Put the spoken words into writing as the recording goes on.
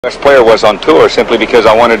Best player was on tour simply because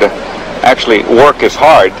I wanted to actually work as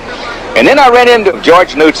hard. And then I ran into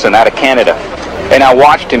George Knudson out of Canada, and I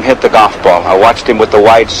watched him hit the golf ball. I watched him with the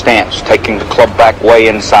wide stance, taking the club back way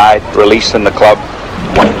inside, releasing the club.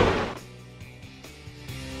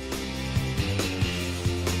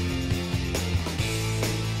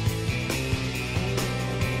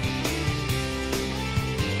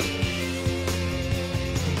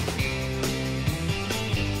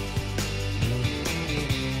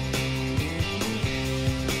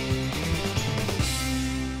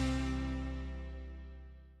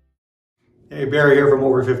 Hey, Barry here from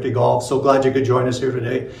Over 50 Golf. So glad you could join us here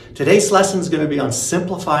today. Today's lesson is going to be on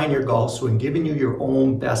simplifying your golf swing, giving you your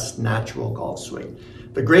own best natural golf swing.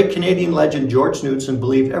 The great Canadian legend George Knudson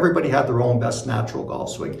believed everybody had their own best natural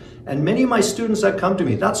golf swing. And many of my students that come to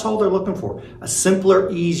me, that's all they're looking for, a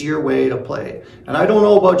simpler, easier way to play. And I don't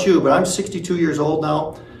know about you, but I'm 62 years old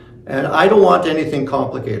now. And I don't want anything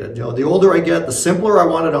complicated. You know, the older I get, the simpler I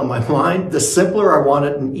want it on my mind, the simpler I want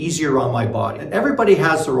it and easier on my body. And everybody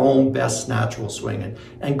has their own best natural swing.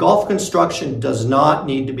 And golf construction does not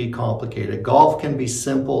need to be complicated. Golf can be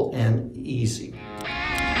simple and easy.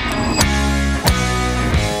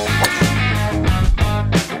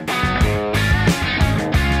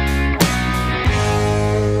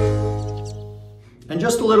 And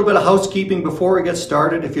just a little bit of housekeeping before we get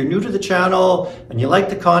started. If you're new to the channel and you like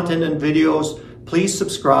the content and videos, please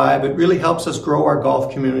subscribe. It really helps us grow our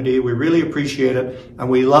golf community. We really appreciate it. And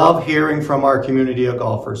we love hearing from our community of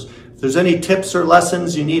golfers. If there's any tips or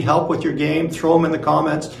lessons you need help with your game, throw them in the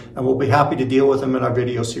comments and we'll be happy to deal with them in our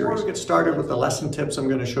video series. Before we get started with the lesson tips I'm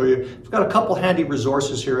going to show you, I've got a couple handy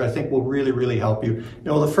resources here I think will really help you. You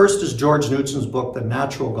know, the first is George Knudson's book, The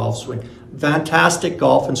Natural Golf Swing. Fantastic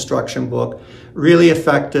golf instruction book, really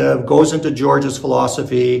effective, goes into George's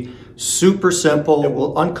philosophy, super simple. It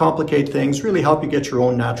will uncomplicate things, really help you get your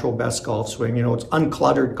own natural best golf swing. You know, it's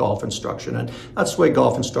uncluttered golf instruction, and that's the way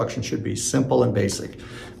golf instruction should be, simple and basic.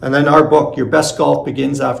 And then our book, Your Best Golf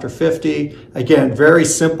Begins After 50. Again, very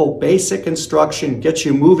simple, basic instruction, gets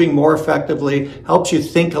you moving more effectively, helps you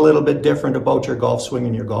think a little bit different about your golf swing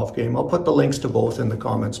and your golf game. I'll put the links to both in the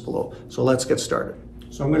comments below. So let's get started.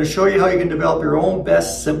 So I'm going to show you how you can develop your own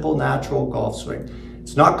best, simple, natural golf swing.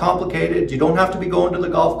 It's not complicated. You don't have to be going to the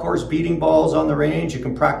golf course, beating balls on the range. You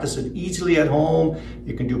can practice it easily at home.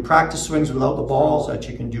 You can do practice swings without the balls that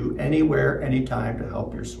you can do anywhere, anytime to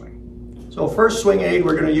help your swing. So first swing aid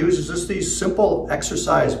we're going to use is just these simple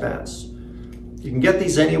exercise bands. You can get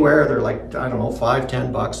these anywhere. They're like, I don't know,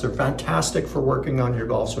 $5–10. They're fantastic for working on your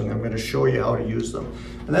golf swing. I'm going to show you how to use them.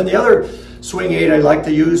 And then the other swing aid I like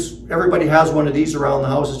to use, everybody has one of these around the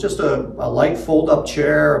house. It's just a light fold-up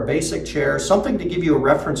chair, a basic chair, something to give you a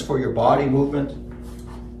reference for your body movement.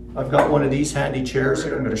 I've got one of these handy chairs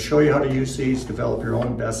here. I'm going to show you how to use these, develop your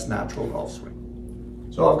own best natural golf swing.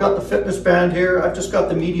 So I've got the fitness band here. I've just got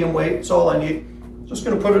the medium weight. It's all I need. Just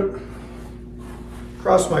going to put it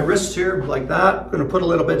across my wrist here like that. I'm going to put a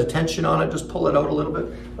little bit of tension on it, just pull it out a little bit.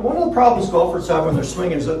 And one of the problems golfers have when they're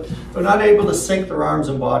swinging is that they're not able to sync their arms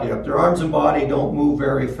and body up. Their arms and body don't move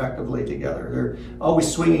very effectively together. They're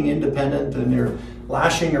always swinging independent and they're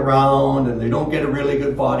lashing around and they don't get a really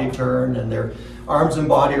good body turn and their arms and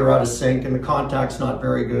body are out of sync and the contact's not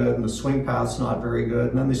very good and the swing path's not very good.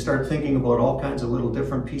 And then they start thinking about all kinds of little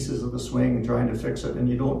different pieces of the swing and trying to fix it, and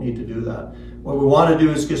you don't need to do that. What we want to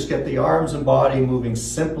do is just get the arms and body moving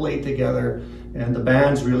simply together, and the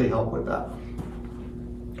bands really help with that.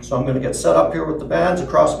 So I'm going to get set up here with the bands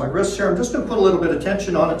across my wrists here. I'm just going to put a little bit of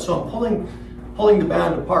tension on it, so I'm pulling the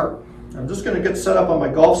band apart. I'm just going to get set up on my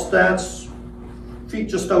golf stance, feet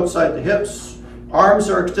just outside the hips.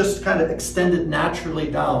 Arms are just kind of extended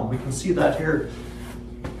naturally down. We can see that here,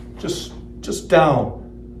 just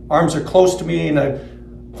down. Arms are close to me, and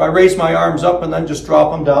if I raise my arms up and then just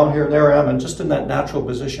drop them down here, there I am, and just in that natural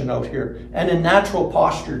position out here. And in natural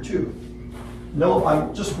posture too. No,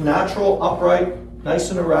 I'm just natural, upright, nice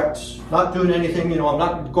and erect, not doing anything, you know, I'm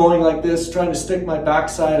not going like this, trying to stick my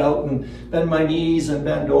backside out and bend my knees and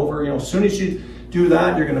bend over. You know, as soon as you do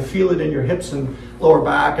that, you're going to feel it in your hips and lower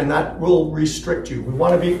back, and that will restrict you. We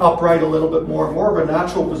want to be upright a little bit more of a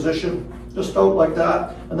natural position, just out like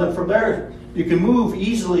that. And then from there, you can move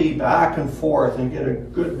easily back and forth and get a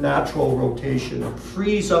good natural rotation. It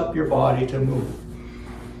frees up your body to move.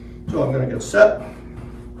 So I'm going to get set,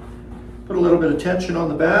 put a little bit of tension on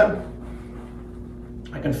the band.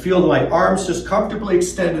 I can feel my arms just comfortably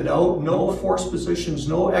extended out, no forced positions,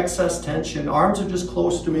 no excess tension. Arms are just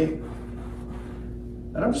close to me.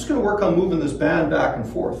 And I'm just going to work on moving this band back and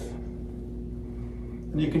forth.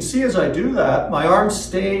 And you can see as I do that, my arms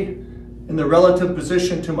stay in the relative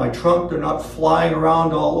position to my trunk. They're not flying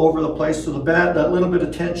around all over the place. So the band, that little bit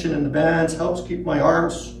of tension in the bands helps keep my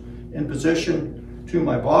arms in position to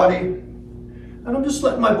my body. And I'm just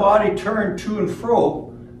letting my body turn to and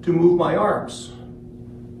fro to move my arms.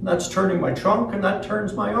 And that's turning my trunk, and that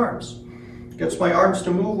turns my arms. Gets my arms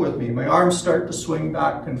to move with me. My arms start to swing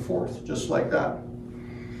back and forth, just like that.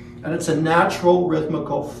 And it's a natural,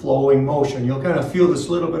 rhythmical, flowing motion. You'll kind of feel this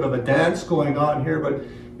little bit of a dance going on here, but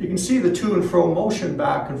you can see the to and fro motion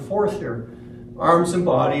back and forth here. Arms and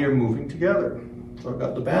body are moving together. So I've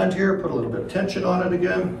got the band here, put a little bit of tension on it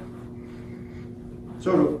again.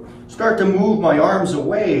 So to start to move my arms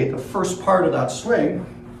away, the first part of that swing,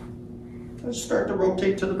 I start to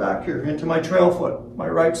rotate to the back here, into my trail foot, my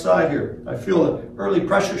right side here. I feel an early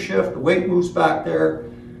pressure shift, the weight moves back there.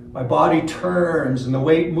 My body turns and the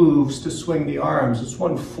weight moves to swing the arms. It's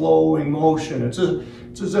one flowing motion. It's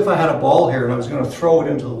as if I had a ball here and I was going to throw it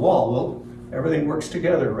into the wall. Well, everything works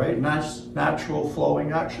together, right? Nice, natural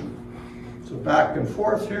flowing action. So back and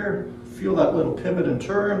forth here. Feel that little pivot and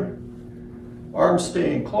turn. Arms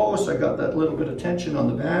staying close. I got that little bit of tension on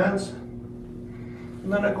the bands.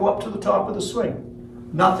 And then I go up to the top of the swing.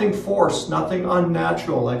 Nothing forced, nothing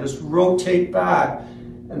unnatural. I just rotate back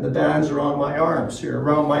and the bands are on my arms here,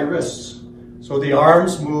 around my wrists. So the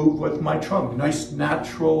arms move with my trunk. Nice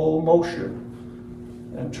natural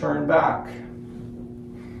motion. And turn back.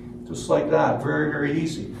 Just like that, very, very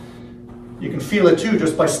easy. You can feel it too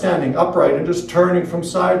just by standing upright and just turning from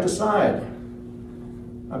side to side.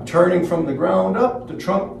 I'm turning from the ground up, the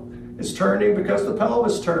trunk is turning because the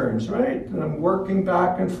pelvis turns, right? And I'm working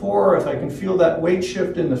back and forth. I can feel that weight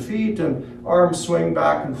shift in the feet and arms swing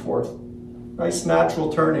back and forth. Nice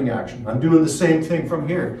natural turning action. I'm doing the same thing from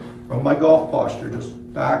here, from my golf posture, just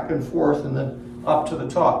back and forth and then up to the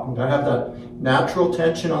top. And I have that natural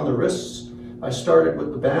tension on the wrists. I started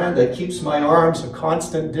with the band that keeps my arms a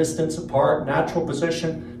constant distance apart, natural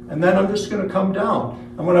position, and then I'm just going to come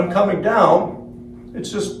down. And when I'm coming down,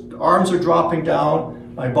 it's just arms are dropping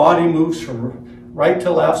down, my body moves from right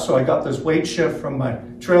to left, so I got this weight shift from my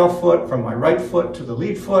trail foot, from my right foot to the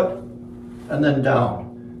lead foot, and then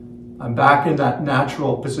down. I'm back in that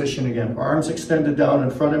natural position again, arms extended down in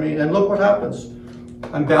front of me, and look what happens.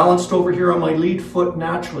 I'm balanced over here on my lead foot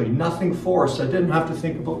naturally, nothing forced. I didn't have to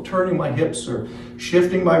think about turning my hips or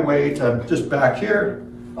shifting my weight. I'm just back here,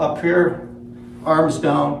 up here, arms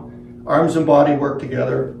down, arms and body work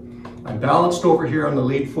together. I'm balanced over here on the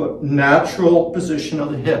lead foot, natural position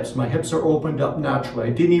of the hips. My hips are opened up naturally.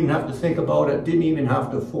 I didn't even have to think about it, didn't even have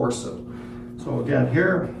to force it. So again,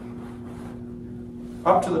 here,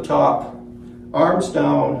 up to the top, arms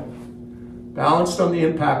down, balanced on the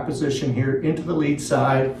impact position here, into the lead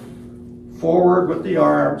side, forward with the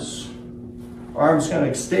arms. Arms kind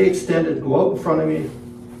of stay extended, go out in front of me,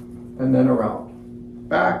 and then around.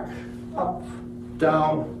 Back, up,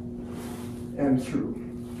 down, and through.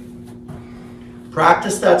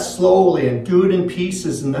 Practice that slowly and do it in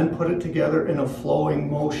pieces and then put it together in a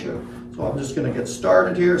flowing motion. So I'm just going to get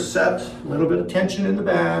started here, set, a little bit of tension in the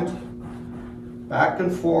band, back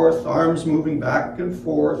and forth, arms moving back and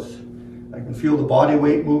forth. I can feel the body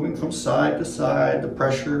weight moving from side to side, the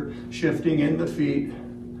pressure shifting in the feet.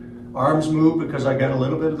 Arms move because I get a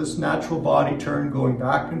little bit of this natural body turn going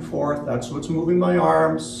back and forth. That's what's moving my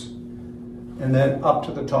arms. And then up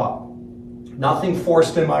to the top. Nothing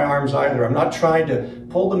forced in my arms either. I'm not trying to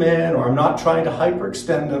pull them in or I'm not trying to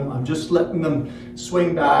hyperextend them. I'm just letting them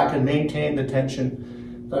swing back and maintain the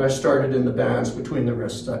tension that I started in the bands between the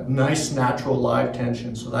wrists. That nice natural live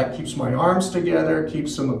tension. So that keeps my arms together,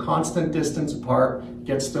 keeps them a constant distance apart,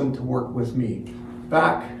 gets them to work with me.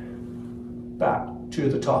 Back, back to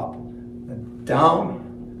the top, and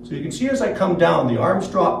down. So you can see as I come down, the arms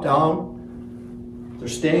drop down. They're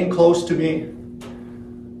staying close to me.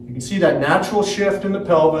 You can see that natural shift in the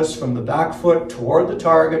pelvis from the back foot toward the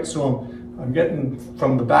target. So I'm getting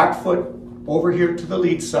from the back foot over here to the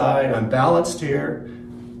lead side. I'm balanced here.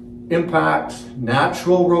 Impact,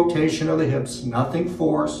 natural rotation of the hips, nothing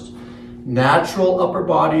forced. Natural upper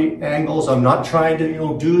body angles. I'm not trying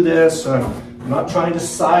to do this. I'm not trying to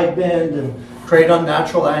side bend and create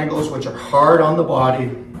unnatural angles which are hard on the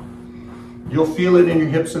body. You'll feel it in your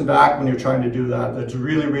hips and back when you're trying to do that. That's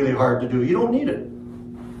really, really hard to do. You don't need it.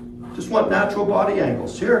 Just want natural body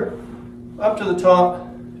angles. Here, up to the top,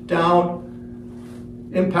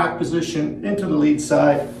 down, impact position, into the lead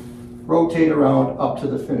side, rotate around up to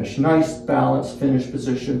the finish. Nice balanced finish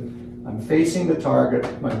position. I'm facing the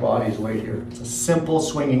target, my body's weight here. It's a simple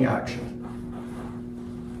swinging action.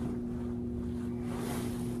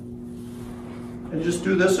 And just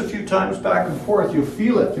do this a few times back and forth. You'll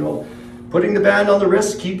feel it, Putting the band on the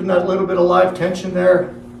wrist, keeping that little bit of live tension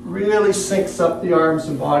there, really syncs up the arms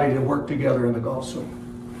and body to work together in the golf swing.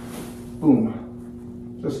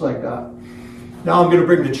 Boom, just like that. Now I'm going to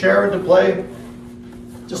bring the chair into play,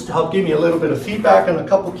 just to help give me a little bit of feedback on a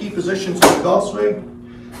couple key positions in the golf swing.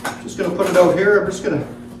 Just going to put it out here. I'm just going to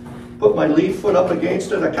put my lead foot up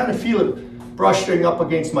against it. I kind of feel it brushing up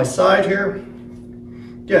against my side here.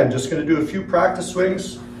 Again, just going to do a few practice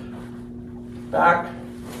swings, back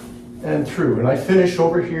and through. And I finish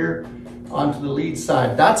over here onto the lead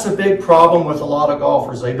side. That's a big problem with a lot of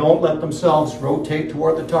golfers. They don't let themselves rotate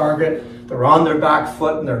toward the target. They're on their back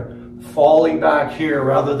foot and they're falling back here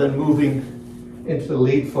rather than moving into the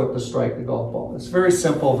lead foot to strike the golf ball. It's very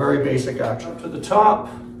simple, very basic action. Up to the top,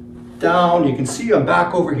 down. You can see I'm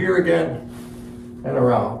back over here again and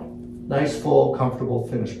around. Nice, full, comfortable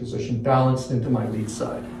finish position, balanced into my lead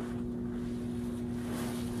side.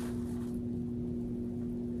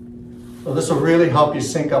 So this will really help you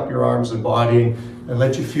sync up your arms and body and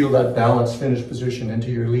let you feel that balanced finish position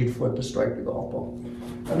into your lead foot to strike the golf ball.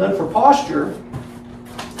 And then for posture,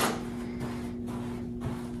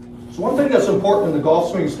 so one thing that's important in the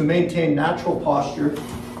golf swing is to maintain natural posture.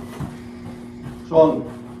 So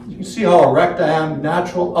you can see how erect I am,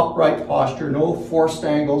 natural upright posture, no forced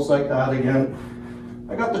angles like that again.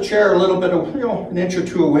 I got the chair a little bit of, an inch or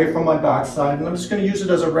two away from my backside, and I'm just going to use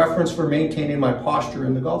it as a reference for maintaining my posture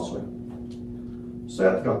in the golf swing.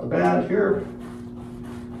 Set, got the band here.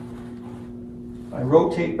 I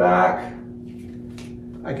rotate back.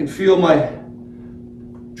 I can feel my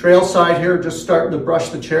trail side here just starting to brush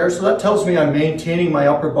the chair, so that tells me I'm maintaining my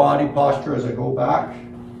upper body posture as I go back.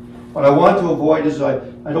 What I want to avoid is I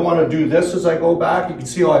don't want to do this as I go back. You can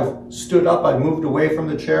see how I've stood up, I've moved away from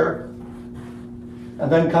the chair. And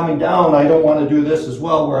then coming down, I don't want to do this as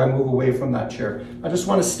well where I move away from that chair. I just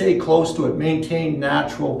want to stay close to it, maintain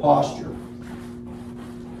natural posture.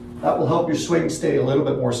 That will help your swing stay a little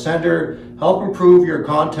bit more centered, help improve your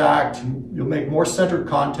contact. You'll make more centered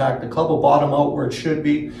contact. The club will bottom out where it should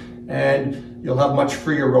be, and you'll have much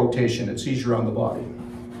freer rotation. It's easier on the body.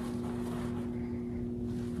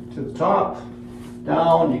 To the top,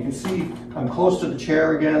 down, you can see I'm close to the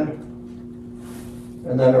chair again,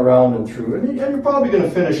 and then around and through. And you're probably going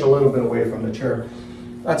to finish a little bit away from the chair.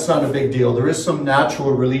 That's not a big deal. There is some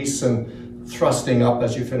natural release and thrusting up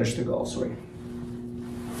as you finish the golf swing.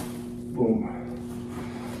 Boom.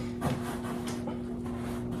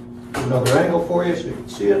 Another angle for you so you can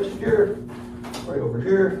see it here, right over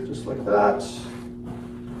here, just like that.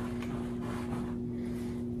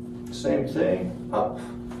 Same thing, up,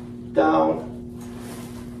 down,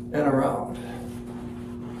 and around.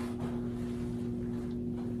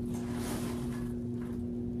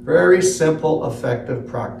 Very simple, effective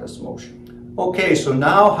practice motion. Okay, so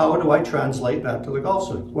now how do I translate that to the golf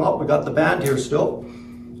swing? Well, we got the band here still.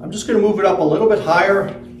 I'm just going to move it up a little bit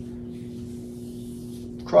higher,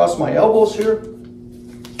 cross my elbows here,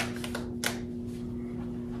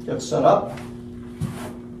 get set up,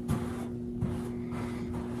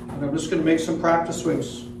 and I'm just going to make some practice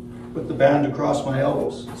swings with the band across my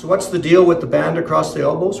elbows. So what's the deal with the band across the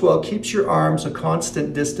elbows? Well, it keeps your arms a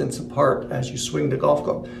constant distance apart as you swing the golf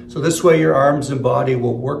club. So this way your arms and body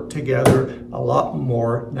will work together a lot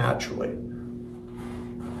more naturally.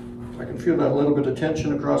 I can feel that little bit of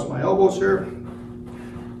tension across my elbows here.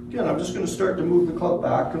 Again, I'm just going to start to move the club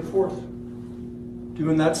back and forth,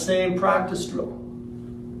 doing that same practice drill.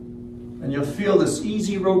 And you'll feel this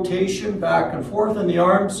easy rotation back and forth, and the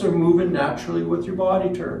arms are moving naturally with your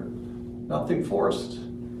body turn. Nothing forced.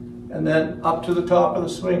 And then up to the top of the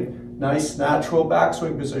swing. Nice natural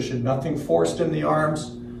backswing position. Nothing forced in the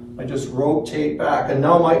arms. I just rotate back, and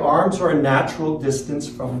now my arms are a natural distance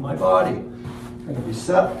from my body. I'm going to be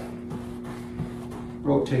set.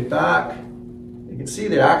 Rotate back. You can see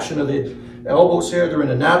the action of the elbows here. They're in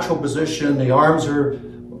a natural position. The arms are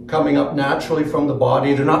coming up naturally from the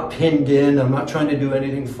body. They're not pinned in. I'm not trying to do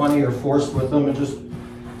anything funny or forced with them. I just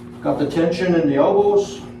got the tension in the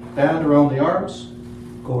elbows, band around the arms,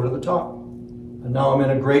 go to the top. And now I'm in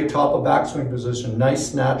a great top of backswing position.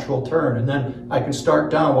 Nice natural turn. And then I can start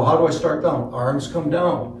down. Well, how do I start down? Arms come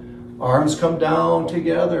down. Arms come down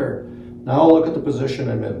together. Now look at the position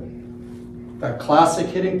I'm in. That classic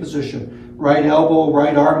hitting position. Right elbow,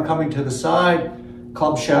 right arm coming to the side,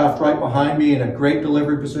 club shaft right behind me in a great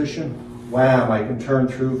delivery position. Wham, I can turn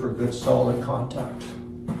through for good solid contact.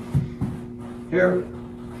 Here,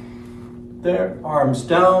 there, arms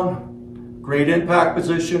down, great impact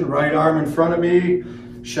position, right arm in front of me,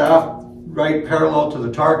 shaft right parallel to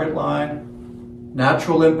the target line,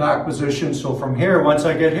 natural impact position. So from here, once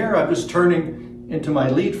I get here, I'm just turning into my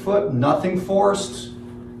lead foot, nothing forced.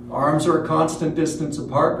 Arms are a constant distance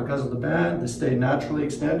apart because of the band. They stay naturally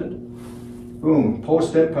extended. Boom,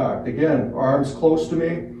 post impact. Again, arms close to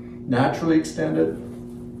me, naturally extended,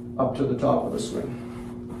 up to the top of the swing.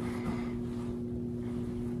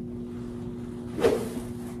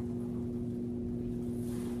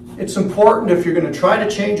 It's important if you're going to try to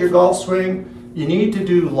change your golf swing, you need to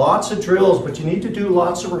do lots of drills, but you need to do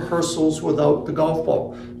lots of rehearsals without the golf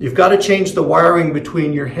ball. You've got to change the wiring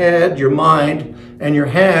between your head, your mind, and your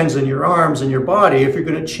hands and your arms and your body if you're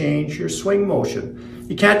going to change your swing motion.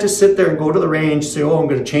 You can't just sit there and go to the range and say, oh, I'm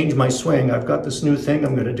going to change my swing. I've got this new thing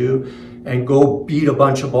I'm going to do, and go beat a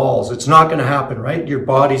bunch of balls. It's not going to happen, right? Your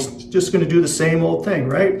body's just going to do the same old thing,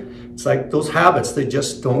 right? It's like those habits, they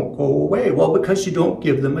just don't go away. Well, because you don't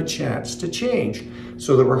give them a chance to change.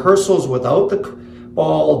 So the rehearsals without the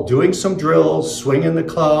ball, doing some drills, swinging the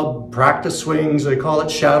club, practice swings, they call it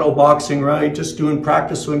shadow boxing, right? Just doing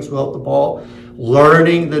practice swings without the ball,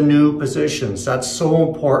 learning the new positions. That's so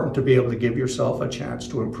important to be able to give yourself a chance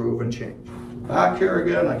to improve and change. Back here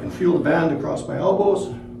again, I can feel the band across my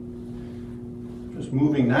elbows. Just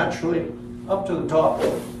moving naturally up to the top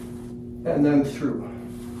and then through.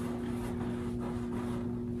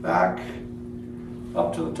 Back,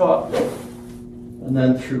 up to the top, and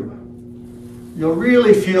then through. You'll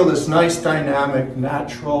really feel this nice dynamic,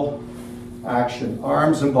 natural action,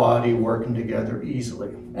 arms and body working together easily.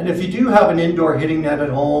 And if you do have an indoor hitting net at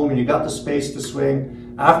home and you got the space to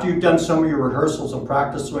swing, after you've done some of your rehearsals and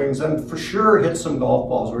practice swings, then for sure hit some golf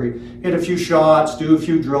balls where you hit a few shots, do a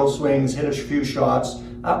few drill swings, hit a few shots.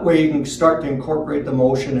 That way you can start to incorporate the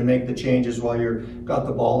motion and make the changes while you've got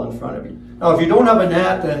the ball in front of you. Now, if you don't have a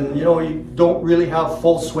net, then you don't really have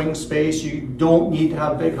full swing space. You don't need to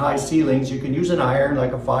have big high ceilings. You can use an iron,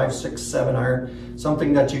 like a 5, 6, 7 iron,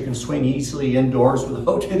 something that you can swing easily indoors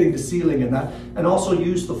without hitting the ceiling and that, and also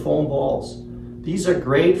use the foam balls. These are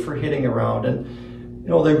great for hitting around, and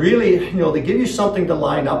they really, they give you something to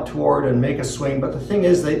line up toward and make a swing. But the thing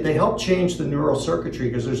is, they help change the neural circuitry,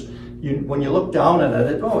 because when you look down at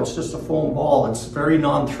it, it's just a foam ball. It's very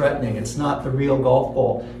non-threatening. It's not the real golf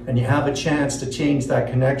ball. And you have a chance to change that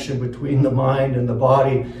connection between the mind and the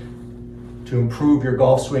body to improve your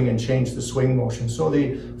golf swing and change the swing motion. So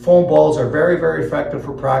the foam balls are very, very effective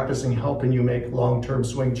for practicing, helping you make long-term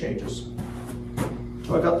swing changes.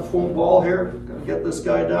 So I got the foam ball here. Gonna get this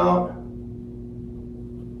guy down.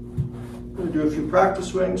 Gonna do a few practice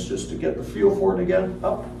swings just to get the feel for it again.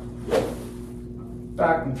 Up.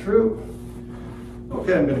 Back and through.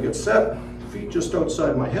 Okay, I'm going to get set. Feet just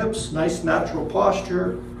outside my hips. Nice natural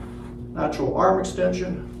posture. Natural arm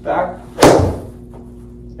extension. Back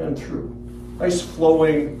and through. Nice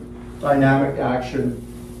flowing, dynamic action.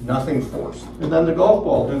 Nothing forced. And then the golf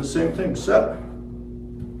ball, do the same thing. Set.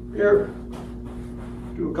 Here.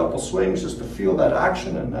 Do a couple swings just to feel that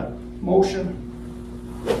action and that motion.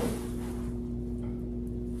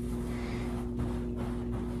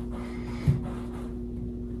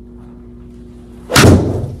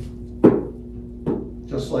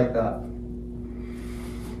 Just like that.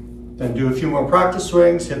 Then do a few more practice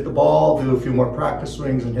swings, hit the ball, do a few more practice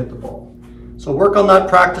swings and hit the ball. So work on that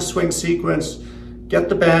practice swing sequence, get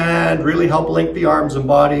the band, really help link the arms and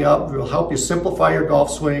body up. It will help you simplify your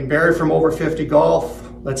golf swing. Barry from Over 50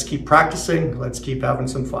 Golf. Let's keep practicing, let's keep having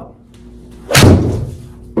some fun.